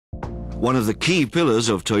One of the key pillars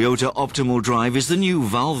of Toyota Optimal Drive is the new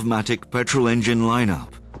Valvematic petrol engine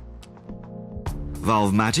lineup.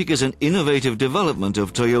 Valvematic is an innovative development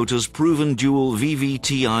of Toyota's proven dual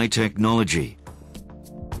VVTi technology.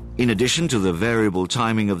 In addition to the variable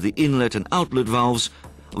timing of the inlet and outlet valves,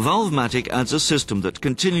 Valvematic adds a system that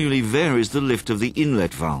continually varies the lift of the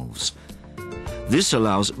inlet valves. This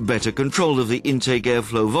allows better control of the intake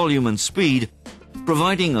airflow volume and speed,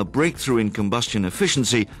 providing a breakthrough in combustion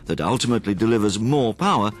efficiency that ultimately delivers more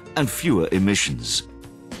power and fewer emissions.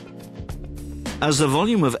 As the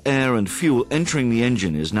volume of air and fuel entering the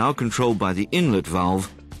engine is now controlled by the inlet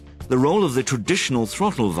valve, the role of the traditional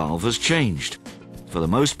throttle valve has changed. For the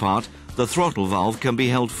most part, the throttle valve can be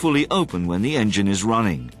held fully open when the engine is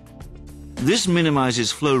running. This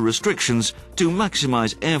minimizes flow restrictions to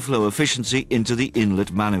maximize airflow efficiency into the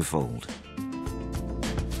inlet manifold.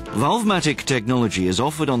 Valvematic technology is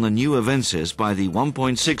offered on the new Avensis by the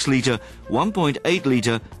 1.6-litre,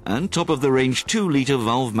 1.8-litre and top-of-the-range 2-litre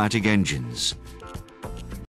Valvematic engines.